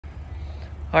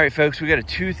All right, folks, we got a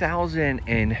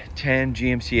 2010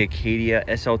 GMC Acadia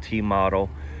SLT model.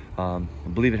 I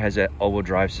believe it has an all-wheel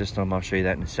drive system. I'll show you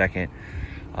that in a second.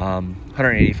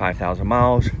 185,000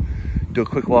 miles. Do a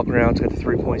quick walk around. It's got the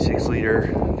 3.6 liter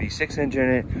V6 engine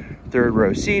in it, third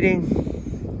row seating.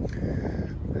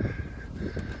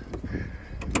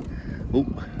 Oh,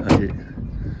 I hit.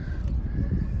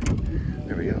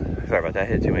 There we go. Sorry about that, I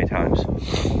hit it too many times.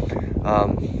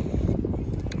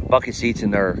 Bucket seats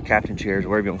in their captain chairs,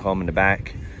 whatever you want to call them, in the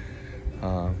back.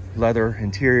 Leather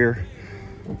interior.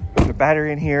 There's a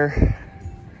battery in here.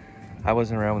 I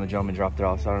wasn't around when the gentleman dropped it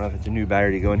off, so I don't know if it's a new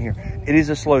battery to go in here. It is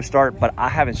a slow start, but I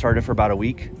haven't started for about a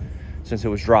week since it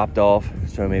was dropped off,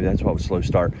 so maybe that's why it was slow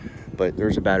start. But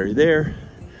there's a battery there.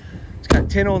 It's got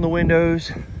tint on the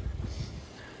windows.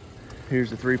 Here's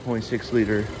the 3.6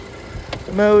 liter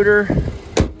motor.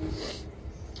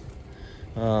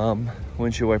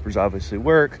 Windshield wipers obviously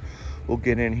work. We'll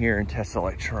get in here and test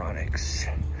electronics.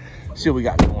 See what we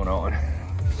got going on.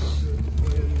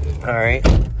 All right.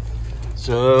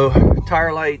 So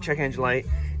tire light, check engine light,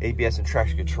 ABS and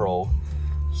traction control.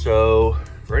 So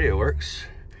radio works.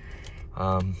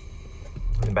 The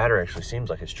battery actually seems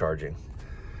like it's charging.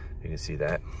 You can see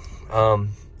that.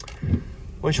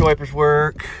 Windshield wipers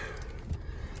work.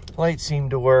 Lights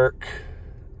seem to work.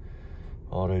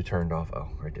 Auto turned off. Oh,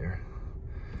 right there.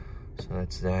 So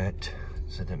that's that.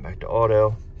 Set that back to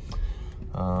auto.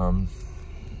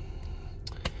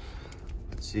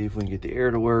 Let's see if we can get the air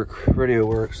to work. Radio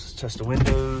works. Let's test the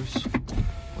windows.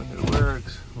 Window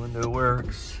works. Window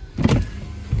works.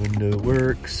 Window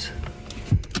works.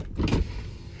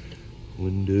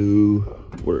 Window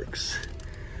works.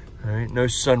 All right, no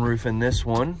sunroof in this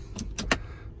one.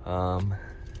 I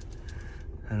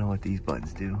don't know what these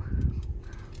buttons do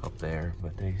up there,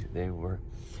 but they work,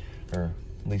 or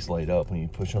at least light up when you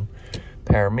push them.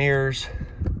 Power mirrors,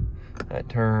 that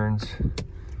turns,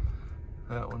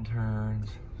 that one turns.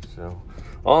 So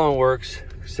all of it works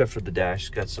except for the dash. It's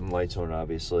got some lights on it,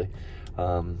 obviously.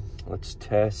 Let's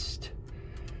test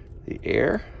the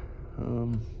air.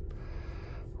 Oh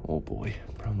boy,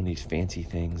 problem with these fancy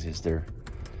things is they're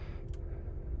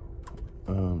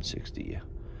 60. Yeah,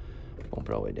 bump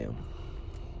it all the way down.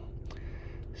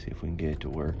 See if we can get it to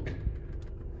work.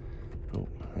 Oh,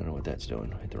 I don't know what that's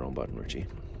doing. I hit the wrong button, Richie.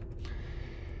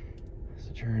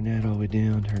 So turn that all the way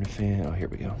down, turn the fan. Oh, here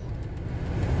we go.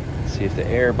 See if the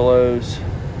air blows.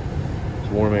 It's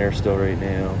warm air still right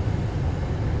now.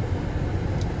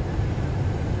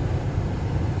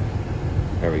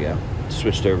 There we go.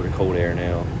 Switched over to cold air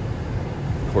now.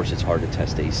 Of course, it's hard to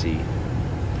test AC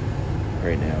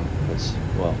right now because,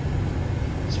 well,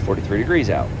 it's 43 degrees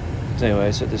out. So anyway,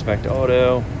 I set this back to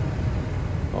auto.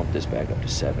 Bump this back up to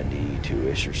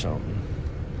 72-ish or something.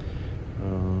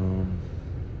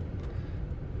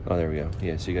 Oh, there we go.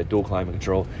 Yeah, so you got dual climate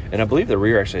control. And I believe the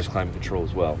rear actually has climate control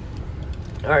as well.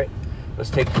 All right, let's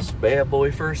take this bad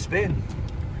boy for a spin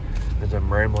as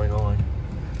I'm rambling on.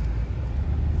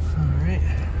 All right.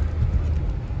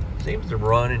 Seems to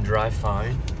run and drive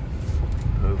fine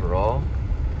overall.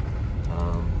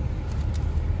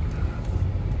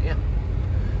 Yeah.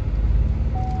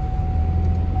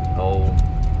 Oh,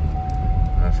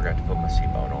 I forgot to put my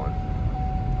seatbelt on.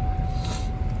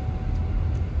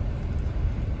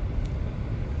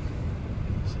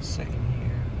 Just a second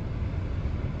here.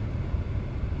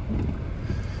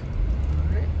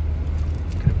 Alright.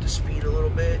 Get up to speed a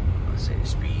little bit. Let's say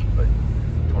speed, but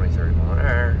 20, 30 mile an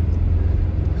hour.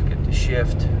 Let's get to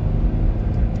shift.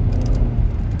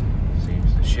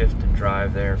 Seems to shift and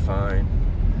drive there fine.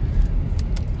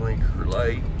 Blinker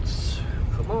lights.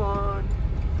 Come on.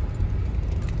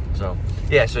 So,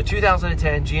 yeah, so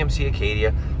 2010 GMC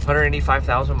Acadia,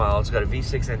 185,000 miles. It's got a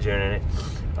V6 engine in it.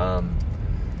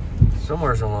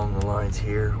 Somewhere's along the lines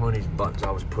here, one of these buttons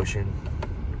I was pushing.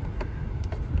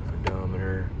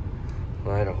 Odometer.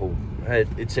 Well, I had a whole,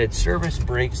 it said service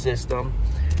brake system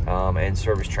and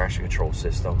service traction control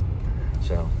system.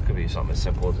 So, it could be something as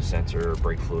simple as a sensor or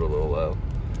brake fluid a little low.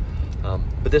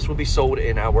 But this will be sold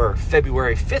in our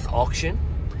February 5th auction.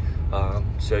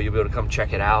 So you'll be able to come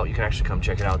check it out. You can actually come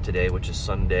check it out today, which is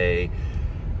Sunday.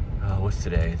 What's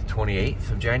today? The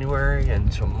 28th of January,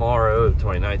 and tomorrow, the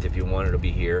 29th, if you want, it'll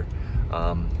be here.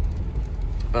 Other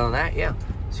than that, yeah.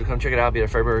 So come check it out. It'll be a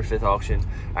February 5th auction.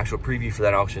 Actual preview for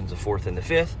that auction is the 4th and the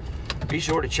 5th. Be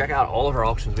sure to check out all of our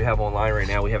auctions we have online right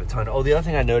now. We have a ton. Oh, the other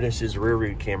thing I noticed is the rear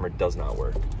view camera does not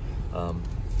work.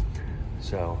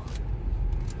 So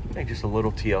I think just a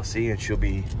little TLC and she'll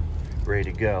be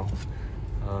ready to go.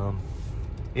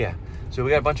 Yeah, so we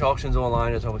got a bunch of auctions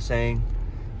online, as I was saying.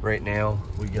 Right now,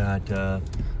 we got a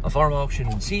farm auction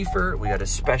in Seaford. We got a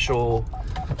special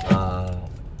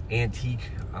antique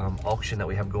auction that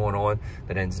we have going on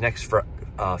that ends next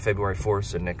February 4th,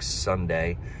 so next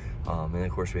Sunday. And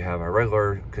of course, we have our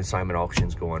regular consignment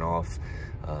auctions going off.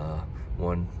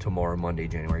 One tomorrow, Monday,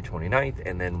 January 29th,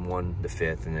 and then one the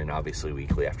 5th, and then obviously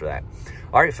weekly after that.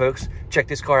 All right, folks, check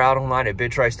this car out online at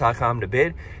bidtrice.com to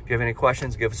bid. If you have any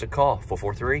questions, give us a call,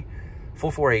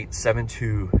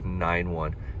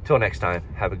 443-448-7291. Till next time,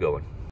 have a good one.